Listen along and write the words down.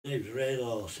My name's Ray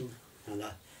Lawson, and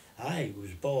I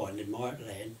was born in Mark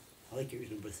Lane. I think it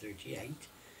was number 38.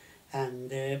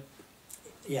 And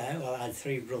yeah, well, I had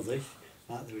three brothers.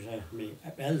 There was my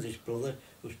eldest brother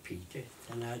was Peter,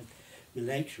 and my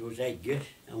next was Edgar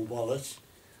and Wallace,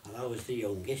 and I was the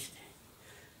youngest.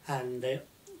 And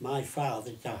my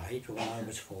father died when I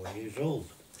was 4 years old.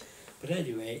 But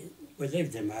anyway, we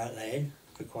lived in Mark Lane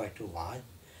for quite a while.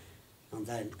 And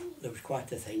then there was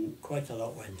quite a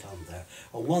lot went on there.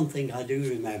 And one thing I do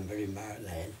remember in Mark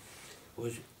Lane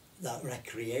was that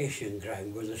recreation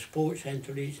ground where the sports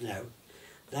centre is now.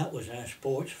 That was our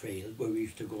sports field where we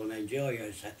used to go and enjoy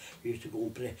ourselves. We used to go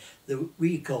and play.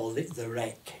 We called it the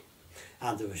Rec.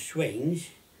 And there were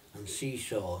swings and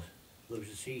seesaws. There was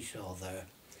a seesaw there.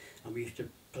 And we used to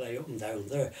play up and down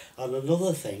there. And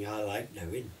another thing I liked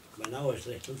doing when I was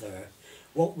little there,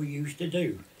 what we used to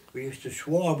do, we used to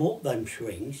swarm up them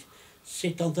swings,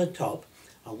 sit on the top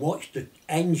and watch the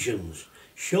engines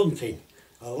shunting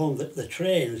along the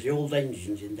trains, the old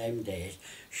engines in them days,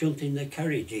 shunting the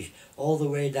carriages all the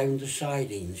way down the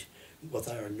sidings, but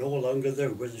they are no longer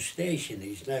there where the station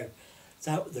is now.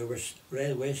 There were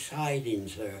railway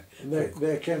sidings there. And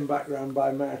they came back round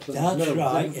by Martland. That's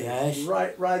right, yes.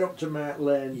 Right up to Mart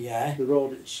Lane, yeah. The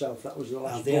road itself, that was the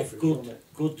last and they had wasn't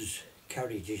it? goods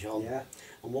carriages on. Yeah.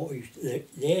 And what we used to,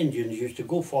 the engines used to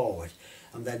go forward,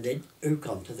 and then they'd hook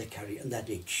onto the carriage, and then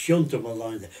they'd shunt them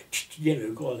along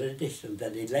the, go at a distance,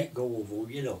 then they'd let go of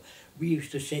them, We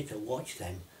used to sit and watch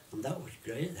them, and that was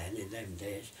great then in them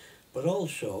days. But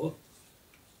also,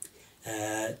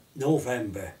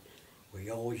 November,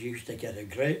 we always used to get a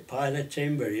great pile of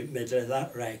timber in the middle of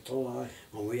that wreck. Oh, aye.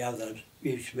 And we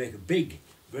used to make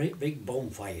great big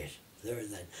bonfires there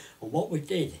and then. And what we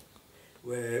did,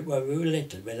 when we were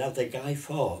little, we'd have the Guy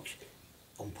Fawkes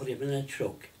and put him in a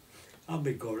truck. And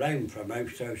we'd go round from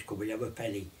house to house, could we have a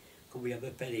penny? Could we have a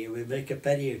penny? And we'd make a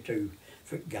penny or two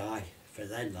for Guy, for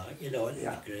then, and it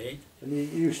was great. And you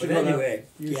used to but go anyway, down,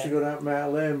 you used to go down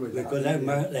Mart Lane with we'd that. go down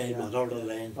Mart Lane, on Orla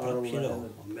Lane, perhaps, Orla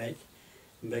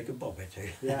and make a bob or two.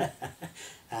 Yeah.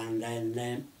 And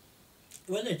then,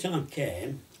 when the time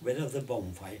came, we'd have the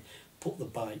bonfire, put the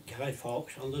Guy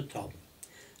Fawkes on the top,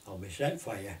 and we set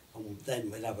fire, and then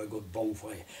we'd have a good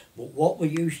bonfire. But what we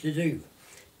used to do,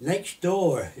 next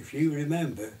door, if you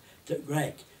remember, to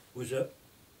Greg, was a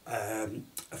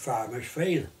farmer's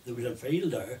field. There was a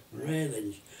field there,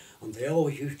 railings, and they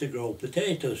always used to grow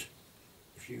potatoes,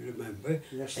 if you remember.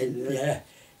 Yes, they did. Yeah,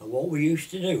 and what we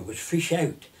used to do was fish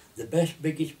out the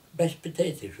best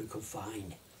potatoes we could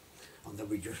find, and then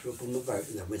we just rub them about,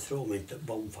 and then we throw them into the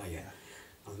bonfire.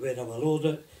 And we'd have a load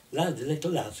of lads,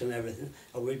 little lads and everything,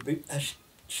 and we'd be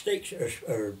sticks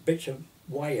or bits of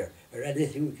wire or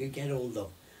anything we could get hold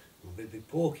of, and we'd be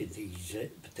poking these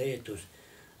potatoes.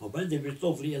 And when they were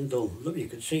lovely and done, look, you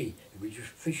could see, we just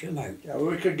fish them out. Yeah, well,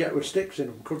 we could get with sticks in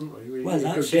them, couldn't we? Well, you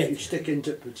that's could get it. your stick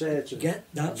into potatoes.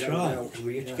 That's right, and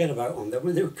we used to get about on them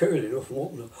when they were curling off and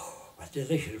open them.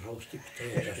 Delicious roasted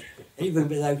potatoes, even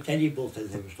without any butter.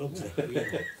 They was lovely.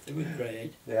 They were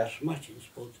great. Yeah. Smashing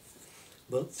spuds.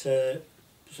 But say,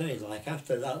 like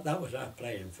after that, that was our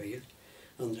playing field.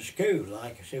 And the school,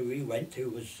 like I said, we went to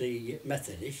was the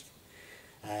Methodist,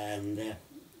 and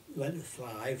went to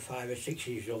 5 or 6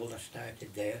 years old. I started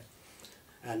there,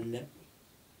 and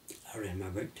I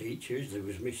remember teachers. There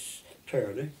was Miss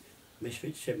Turner, Miss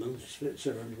Fitzsimmons, Miss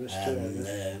Turner,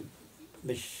 and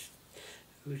Miss.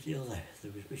 Who was the other?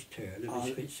 There was Miss Turner,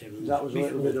 Miss Fitzsimmons, that was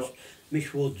Miss Woods.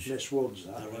 Miss Woods. Miss Woods,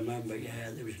 that I remember, yeah,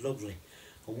 it was lovely.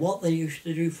 And what they used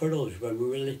to do for us when we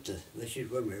were little, this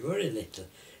is when we were very little,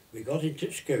 we got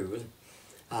into school,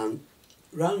 and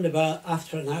round about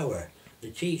after an hour,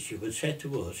 the teacher would say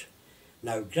to us,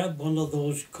 now grab one of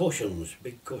those cushions,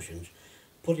 big cushions,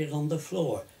 put it on the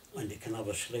floor, and you can have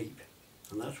a sleep.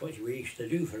 And that's what we used to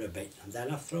do for a bit. And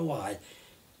then after a while,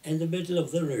 in the middle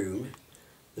of the room,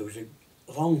 there was a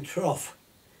long trough,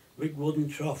 big wooden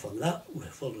trough, and that was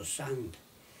full of sand.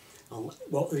 And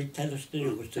what they'd tell us to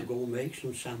do was to go and make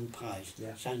some sand pies,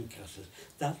 sand castles.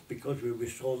 That's because we were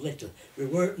so little. We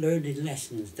weren't learning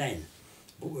lessons then,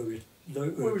 but we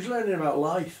was learning about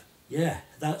life. Yeah,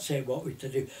 that's it, what we to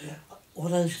do. Yeah.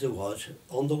 What else there was,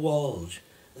 on the walls,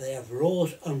 they have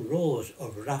rows and rows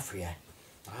of raffia.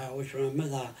 I always remember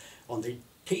that. On the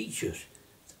teachers,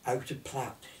 how to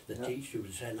plait. The teacher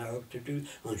would say how to do,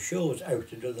 and show us how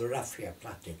to do the raffia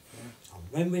plaiting. And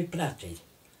when we plaited,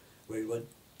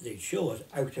 they'd show us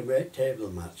how to make table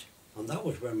mats. And that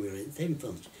was when we were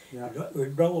infants.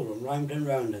 We'd roll them round and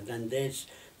round, and then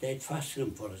they'd fasten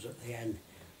them for us at the end.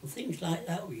 And things like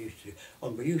that we used to do.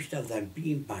 And we used to have them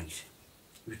bean bags.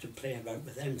 We used to play about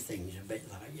with them things a bit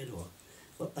like,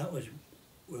 But that was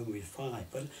when we was 5.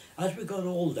 But as we got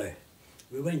older,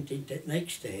 we went into the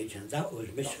next stage, and that was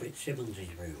Miss Fitzsimmons'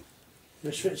 room.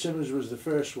 Miss Fitzsimmons was the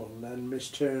first one, then Miss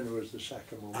Turner was the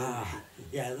second one.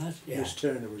 Yeah, Miss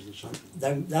Turner was the second one.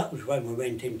 Then that was when we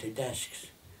went into desks.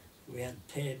 We had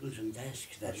tables and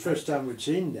desks then. That's the first time we'd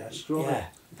seen desks, wasn't Yeah,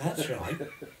 that's right.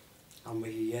 And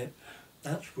we,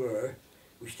 that's where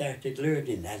we started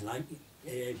learning then, like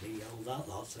A, B, all that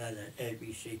lot, then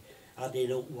ABC,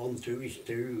 adding up 1, 2 is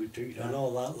 2, 2 and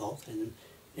all that lot, and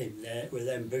with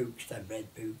them books, them red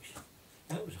books.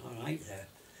 That was all right there.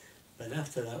 But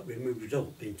after that we moved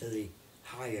up into the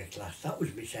higher class. That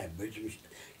was Miss Edwards,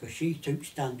 because she took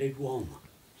standard 1.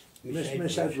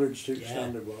 Miss Edwards took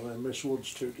standard 1 and Miss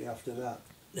Woods took it after that.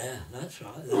 Yeah, that's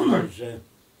right. That was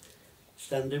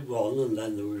standard 1, and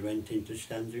then we went into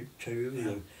standard 2. You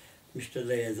know, Mr.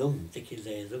 Latham, Dickie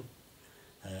Latham.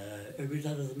 Who was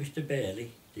that other Mr.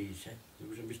 Bailey? Did you say? There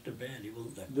was a Mr. Bailey,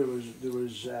 wasn't there? There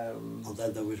was and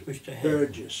then there was Mr. Hill.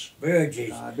 Burgess.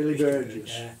 Burgess. Billy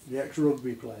Burgess, the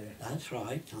ex-rugby player. That's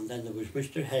right. And then there was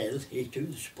Mr. Hill. He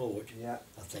took the sport. Yeah.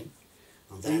 I think.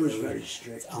 And then He was very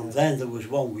strict. And then there was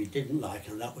one we didn't like,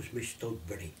 and that was Miss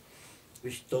Studbury.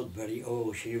 Miss Studbury,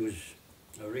 oh, she was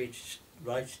a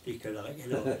right sticker, like,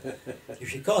 you know. If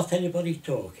she caught anybody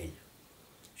talking,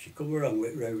 she'd come around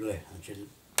with ruler, and she'd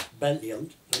Bentley on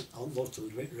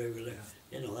bottles with ruler.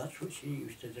 You know, that's what she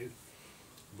used to do.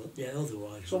 But yeah,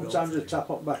 otherwise... Sometimes they'd tap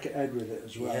up back at head with it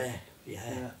as well.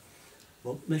 Yeah.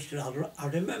 But I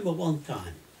remember one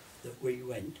time that we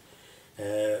went,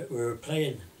 we were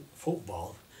playing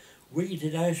football. We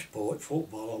did our sport,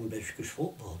 football, on Burscough's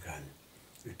football ground.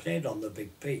 We played on the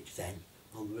big pitch then,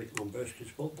 on Burscough's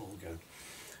football ground.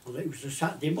 And it was a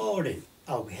Saturday morning.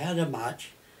 Oh, we had a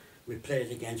match. We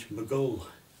played against McGull.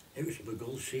 It was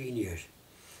McGull seniors.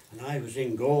 And I was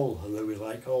in goal, and there was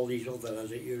like all these others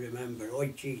that you remember,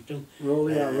 Roy Cheatham,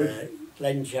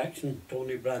 Glenn Jackson,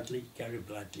 Tony Bradley, Gary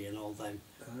Bradley and all them,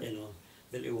 you know,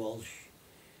 Billy Walsh,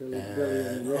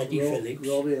 Eddie Phillips,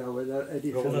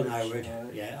 Eddie Roland Phillips, Howard,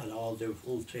 yeah, and all the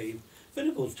full team. Been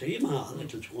a good team, a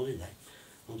little 20 then.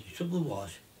 And the trouble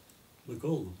was,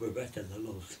 McGull were better than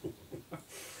us.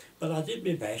 But I did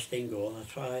my best in goal, I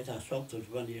tried, I stopped as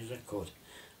many as I could.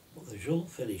 But the result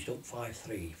finished up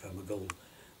 5-3 for McGull.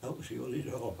 That was the only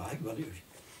drawback, but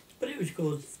it was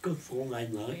good fun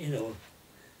then, like, you know.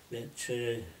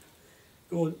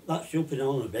 But that's jumping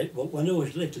on a bit, but when I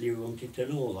was little you wanted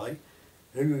to know, like,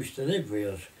 who used to live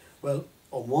with us. Well,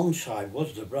 on one side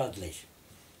was the Bradleys.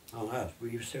 On ours,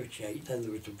 we were 38, then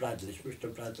there was the Bradleys, Mr.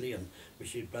 Bradley and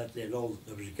Mrs. Bradley and all.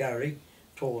 There was Gary,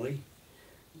 Tony,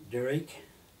 Derek,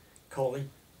 Colin,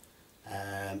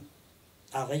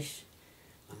 Alice,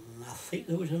 and I think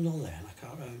there was another, and I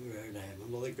can't remember her name,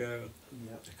 another girl,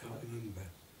 I can't remember.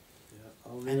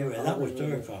 Anyway, that was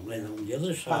their family, and on the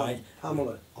other side,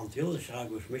 Pamela. On the other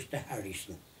side was Mr.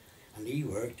 Harrison, and he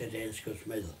worked at Ainscott's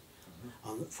Mill.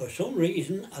 And for some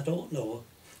reason, I don't know,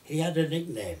 he had a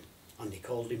nickname, and they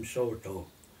called him Sorto.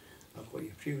 That's what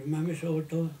you remember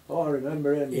Sorto? Oh, I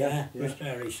remember him, yeah. Mr.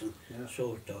 Harrison,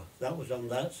 Sorto. That was on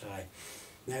that side.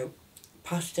 Now,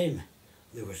 past him,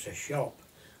 there was a shop,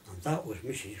 and that was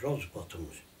Mrs.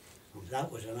 Rosbottom's. And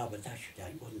that was an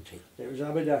haberdashery, wasn't it? It was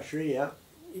haberdashery, yeah.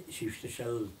 She used to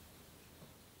sell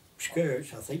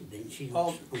skirts, I think, didn't she?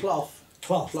 Oh, cloth.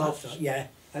 Cloth, yeah.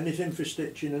 Anything for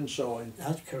stitching and sewing.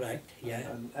 That's correct,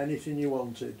 yeah. And anything you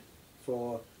wanted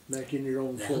for making your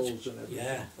own clothes and everything.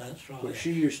 Yeah, that's right. But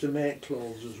she used to make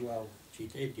clothes as well. She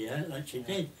did, yeah, that she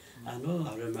did. I know,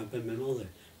 I remember my mother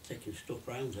taking stuff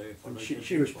round there.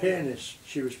 She was pianist.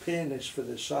 She was pianist for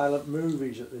the silent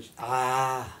movies at this.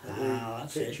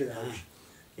 That's picture it. house.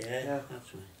 Yeah,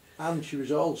 that's right. And she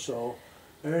was also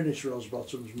Ernest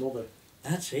Rosbottom's mother.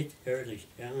 That's it, Ernest,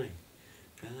 yeah.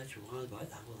 That's a while back,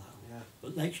 that was that. Yeah.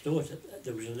 But next door,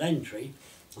 there was an entry,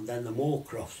 and then the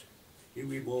Moorcrofts.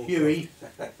 Hughie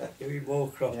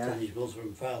Moorcroft and his mother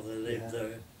and father lived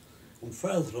there. And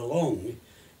further along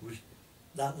was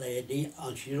that lady,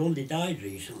 and she only died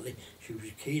recently. She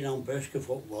was keen on Burscough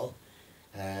football.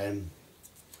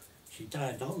 She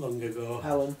died not long ago.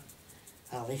 Helen.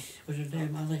 Alice, was her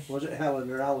name Alice? Was it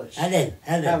Helen or Alice? Helen,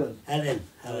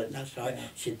 that's right. Yeah.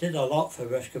 She did a lot for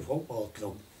Burscough Football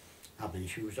Club. I mean,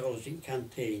 she was always in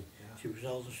canteen, she was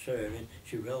always serving,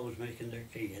 she was always making their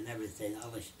tea and everything,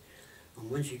 Alice.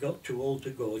 And when she got too old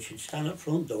to go, she'd stand at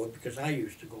front door, because I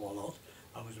used to go a lot.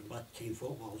 I was a bad team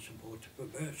football supporter for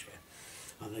Burscough.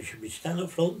 And then she'd be standing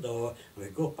at front door, and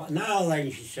we'd go back, now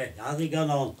then, she said, how they gone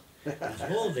on? I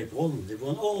said, oh, they've won,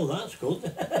 oh, that's good.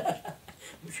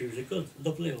 But she was a good,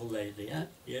 lovely old lady,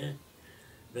 yeah.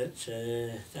 But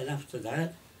then after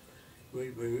that, we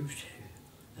moved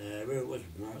where was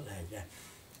Martland, yeah.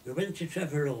 We went to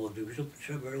Trevor Road, we was up at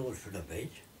Trevor Road for a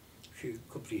bit,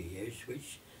 couple of years,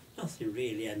 which nothing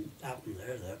really happened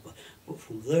there, but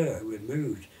from there we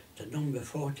moved to number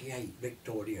 48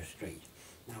 Victoria Street.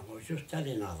 Now I was just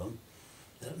telling Alan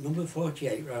that number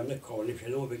 48 round the corner, if you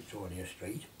know Victoria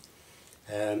Street,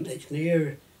 it's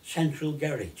near Central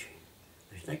Garage.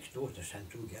 It's next door to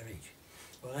Central Garage.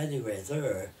 Well anyway,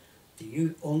 there,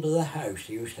 under the house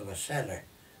they used to have a cellar.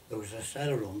 There was a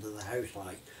cellar under the house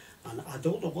like, and I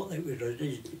don't know what it was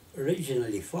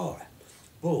originally for,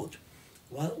 but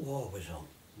while war was on,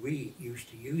 we used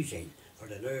to use it for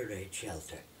an air raid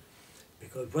shelter.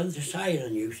 Because when the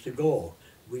siren used to go,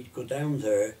 we'd go down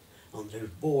there and there's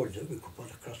boards that we could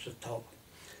put across the top.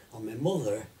 And my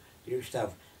mother used to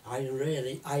have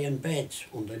iron beds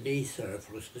underneath there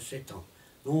for us to sit on.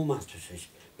 No mattresses,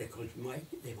 because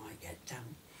they might get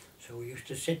damp. So we used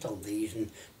to sit on these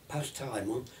and pass time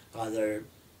on, either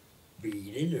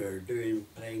reading or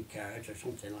playing cards or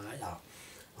something like that.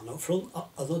 And up front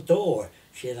of the door,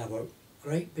 she'd have a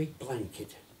great big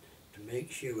blanket to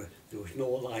make sure there was no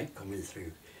light coming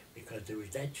through, because they was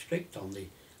dead strict on the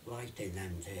light in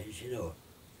them days, you know.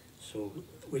 So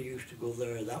we used to go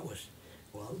there, that was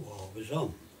while war was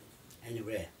on.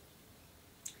 Anyway,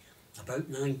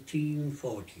 about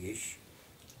 1940-ish,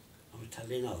 I was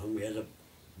telling Alan, we had a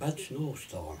bad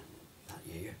snowstorm that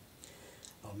year,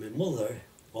 and my mother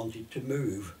wanted to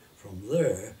move from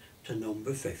there to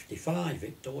number 55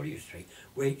 Victoria Street,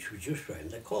 which was just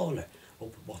round the corner, up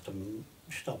at bottom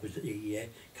stop at the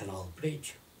Canal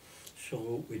Bridge.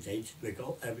 So we did, we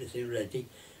got everything ready,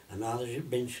 and as it had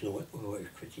been snowing, it was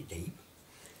pretty deep.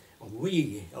 And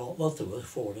we, a lot of us,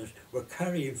 4 of us, were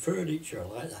carrying furniture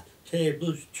like that,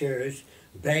 tables, chairs,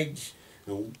 beds,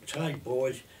 and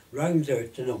sideboards, round there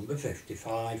to number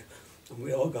 55, and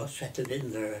we all got settled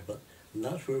in there, and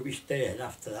that's where we stayed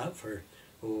after that for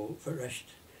a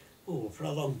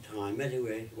long time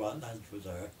anyway, while lads were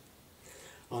there.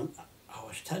 And I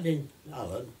was telling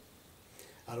Alan,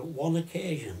 on one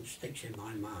occasion, sticks in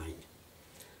my mind,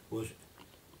 was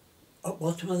at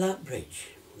bottom of that bridge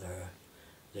there,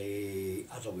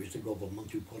 as always the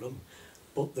government who put them,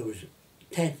 but there was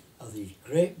 10 of these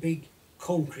great big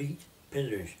concrete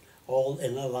pillars, all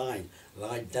in a line,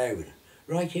 laid down,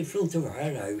 right in front of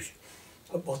our house,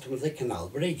 at bottom of the Canal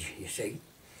Bridge, you see.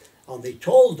 And they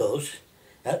told us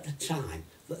at the time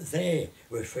that they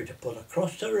were for to put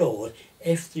across the road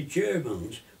if the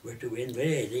Germans were to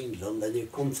invade England and they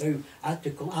had to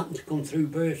come through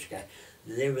Burscough.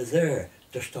 They were there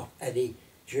to stop any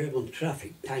German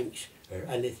traffic tanks or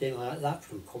anything like that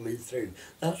from coming through.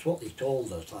 That's what they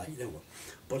told us, like, you know.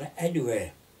 But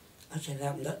anyway, as it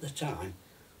happened at the time,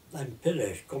 them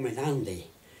pillars come in handy,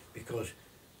 because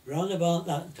round about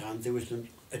that time there was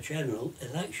a general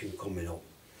election coming up.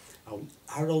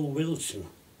 Harold Wilson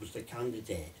was the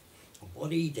candidate, and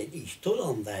what he did, he stood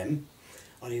on them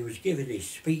and he was giving his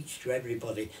speech to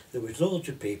everybody. There was loads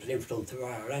of people in front of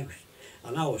our house,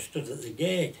 and I was stood at the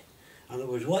gate and I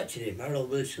was watching him, Harold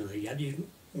Wilson. He had his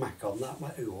mac on, that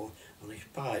on his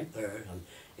pipe there, and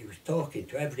he was talking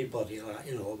to everybody, like,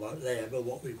 you know, about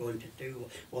what we're going to do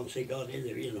once they got in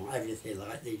there, you know, everything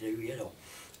like they do, you know.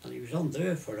 And he was on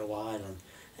there for a while, and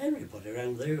everybody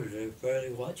around there was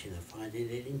fairly watching and finding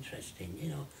it interesting, you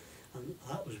know. And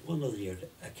that was one of the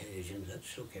occasions that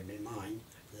stuck in my mind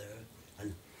there.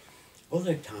 And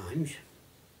other times,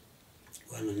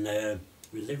 when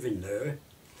we lived in there,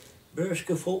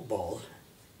 Burscough football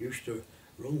used to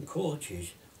run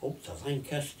coaches up to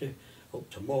Lancaster, up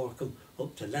to Morecambe,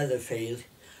 up to Netherfield,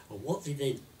 and what they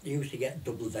did, they used to get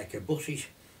double-decker buses,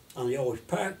 and they always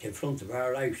parked in front of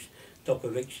our house, top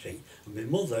of Vic Street, and my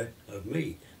mother and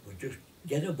me would just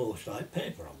get a bus, like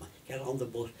paper on me, get on the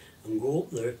bus and go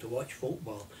up there to watch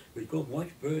football. We'd go and watch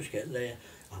Burscough there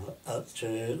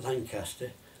at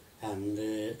Lancaster, and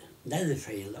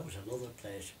Netherfield, that was another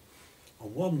place.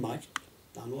 And one match,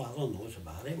 I know Alan knows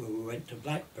about it, when we went to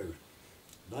Blackpool.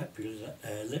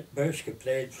 Burscough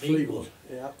played Fleetwood.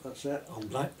 Yeah, that's it. On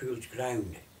Blackpool's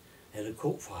ground in a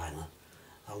cup final.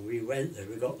 And we went there,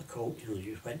 we got the coach and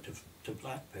just went to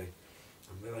Blackpool.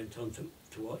 And we went on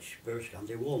to watch Burscough, and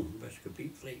they won. Burscough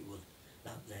beat Fleetwood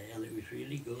that day, and it was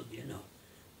really good, you know.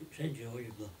 It was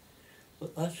enjoyable.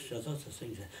 But that's the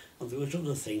things. And there was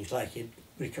other things, like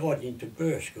recording to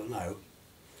Burscough now,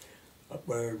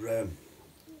 where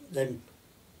them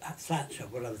flats or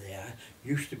whatever they are,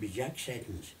 used to be Jack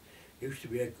Seddon's. Used to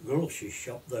be a grocer's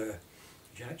shop there,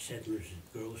 Jack Seddon's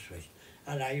groceries.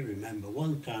 And I remember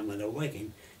one time when a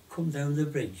wagon come down the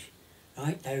bridge,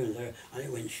 right down there, and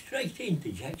it went straight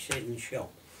into Jack Seddon's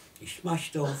shop. he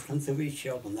smashed off into his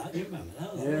shop and that. You remember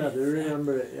that? Yeah, I do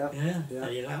remember it, yeah. Yeah, yeah.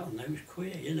 and out and that was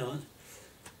queer, you know.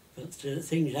 But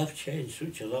things have changed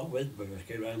such a lot with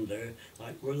Burscough around there,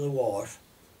 like where the wharf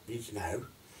is now.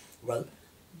 Well,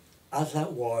 as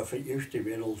that wharf, it used to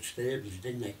be an old stables,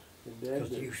 didn't it? Because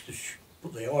they used to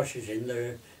put the horses in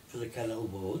there for the canal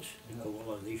boats, they come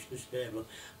along, they used to stable,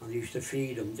 and they used to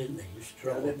feed them, didn't they? The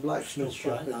straw, yeah, the blacksmith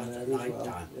shop like in that there at as night well.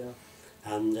 time.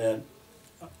 Yeah. And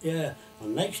yeah,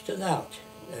 and next to that,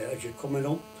 as you're coming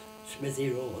up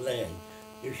Smithy Road Lane,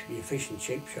 there used to be a fish and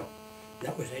chip shop.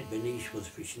 That was Edwin Eastwood's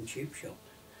fish and chip shop.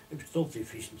 It was lovely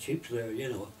fish and chips there, you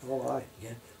know. Oh, aye.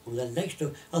 Yeah. And then next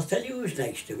to, I'll tell you who was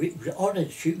next to it, was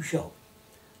Orange shoe shop.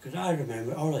 Because I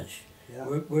remember Orange, Yeah.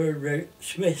 where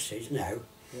Smith's is now.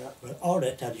 Yeah. But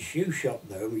Orange had a shoe shop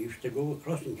there. We used to go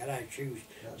across and get our shoes,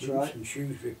 That's boots right. and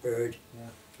shoes repaired.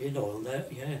 Yeah. You know, and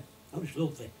that, yeah, that was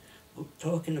lovely. But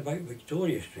talking about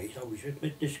Victoria Street, I was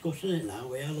just discussing it now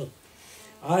with Alan.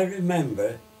 I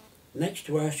remember next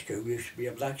to our school used to be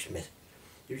a blacksmith.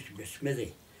 There used to be a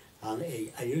smithy. And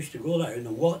I used to go down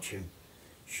and watch him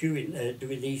shoeing,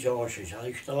 doing these horses. I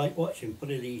used to like watching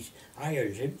putting these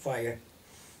irons in fire.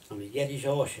 And he'd get his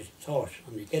horse,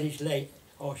 and he'd get his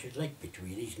horse's leg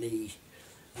between his knees.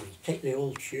 And he'd take the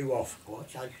old shoe off.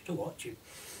 I used to watch him.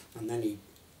 And then he'd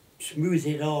smooth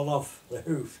it all off the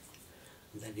hoof.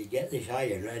 And then he'd get this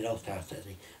iron right off after it,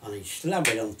 and he'd slam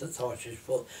it onto the horse's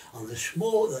foot. And the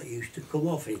smoke that used to come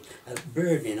off it,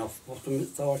 burning off bottom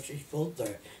of the horse's foot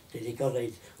there, till he got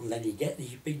it, and then he'd get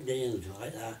these big nails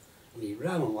like that, and he'd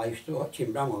ram them. I used to watch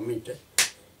him ram them into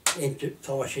the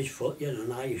horse's foot, you know,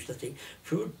 and I used to think,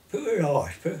 poor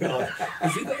horse, poor horse.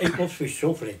 It must be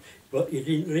suffering, but you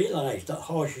didn't realise that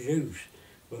horses' hooves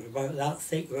were about that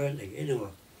thick, weren't they, you know.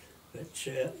 But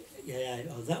yeah,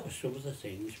 that was some of the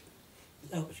things.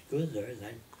 That was good there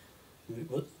then.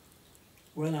 But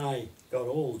when I got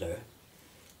older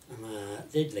and I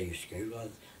did leave school,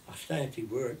 I started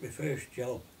work. My first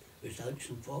job was Elks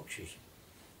and Foxes.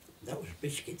 That was a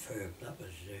biscuit firm. That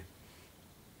was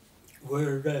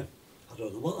where, I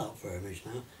don't know what that firm is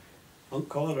now, on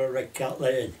corner of Red Cat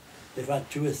Lane. They've had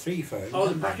 2 or 3 firms. Oh,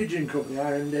 the packaging company,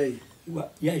 R&D.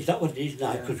 Well, yeah, is that what it is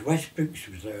now? Yeah. Because Westbrook's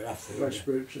was there after.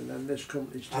 Westbrook's, and then this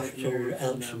company's taken after over.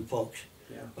 Elks and Fox.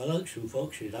 Yeah. Well, Elks and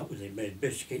Foxes, that was they made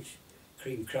biscuits,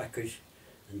 cream crackers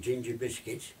and ginger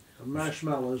biscuits. And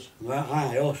marshmallows. Well,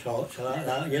 aye, all sorts like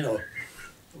that, you know.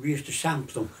 We used to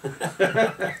sample them.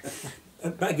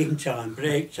 At bagging time,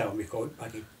 break time, we call it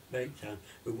break time.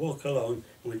 We'd walk along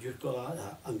and we'd just go like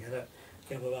that and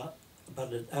get about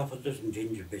half a dozen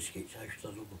ginger biscuits. I used to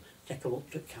love them. Take them up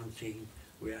to the canteen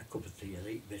with a cup of tea and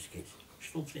eat biscuits.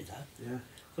 Stuff like that. Yeah.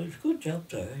 But it was a good job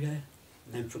there, yeah.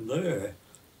 And then from there,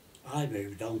 I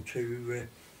moved on to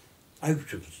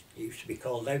Outham's. It used to be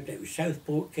called Outham's. It was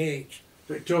Southport Cakes.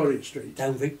 Victoria Street.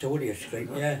 Down Victoria Street,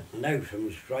 yeah. And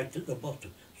Outham's was right at the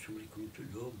bottom. Somebody come to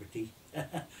the door, but he...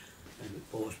 and the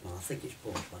postman, I think it's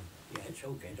postman. Yeah, it's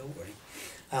okay, don't worry.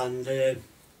 And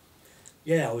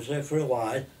yeah, I was there for a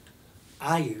while.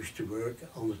 I used to work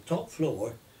on the top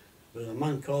floor with a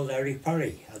man called Harry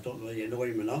Parry. I don't know whether you know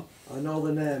him or not. I know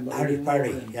the name, but Harry I didn't know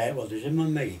Parry, him. yeah, well, there's him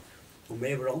and me. And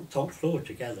we were on the top floor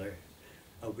together.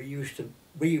 And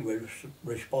we were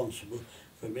responsible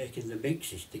for making the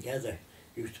mixes together.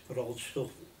 We used to put all the stuff,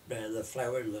 the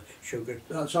flour and the sugar.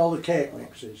 That's all the cake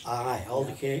mixes? Aye, all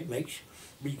the cake mix.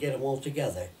 We'd get them all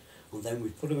together. And then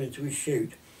we'd put them into a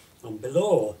chute. And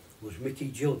below was Mickey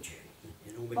Judge.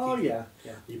 You know Mickey Oh, Judge? yeah,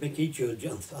 yeah. Mickey Judge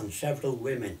and several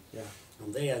women. Yeah.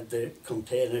 And they had the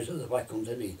containers at the back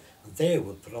underneath. And they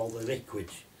would put all the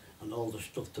liquids and all the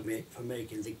stuff to make for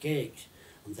making the cakes.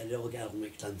 And then they all get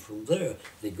mixed, and from there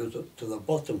they go up to the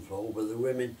bottom floor where the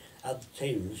women had the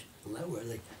tins, and that where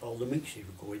all the mixes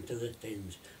would go into the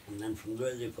tins, and then from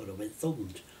there they put them in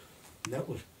thumbs. And that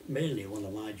was mainly one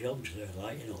of my jobs there,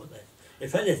 like, you know.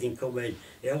 If anything come in,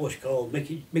 he always called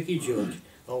Mickey Judge,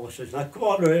 always says, now come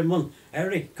on Raymond,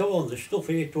 Harry, come on, there's stuff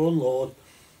here to unload.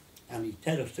 And he'd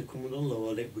tell us to come and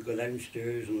unload it. We'd go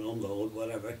downstairs and unload,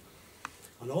 whatever.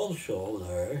 And also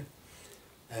there,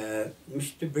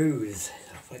 Mr. Booth,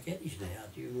 I forget his name,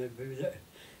 do you remember Booth?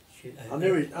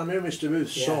 I knew Mr.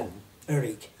 Booth's son.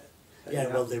 Eric. Yeah,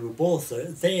 well, they were both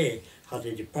there. They had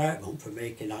a department for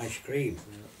making ice cream.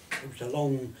 Yeah. It was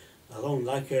along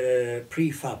like a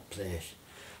prefab place.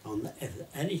 And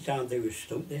any time they were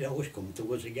stuck, they'd always come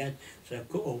to us again. So,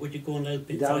 oh, would you go and help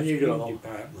in the ice cream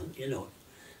department, you know?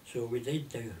 So we did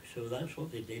do. So that's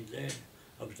what they did there.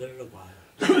 I was there a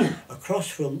while. Across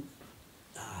from...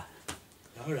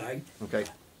 all right. Okay.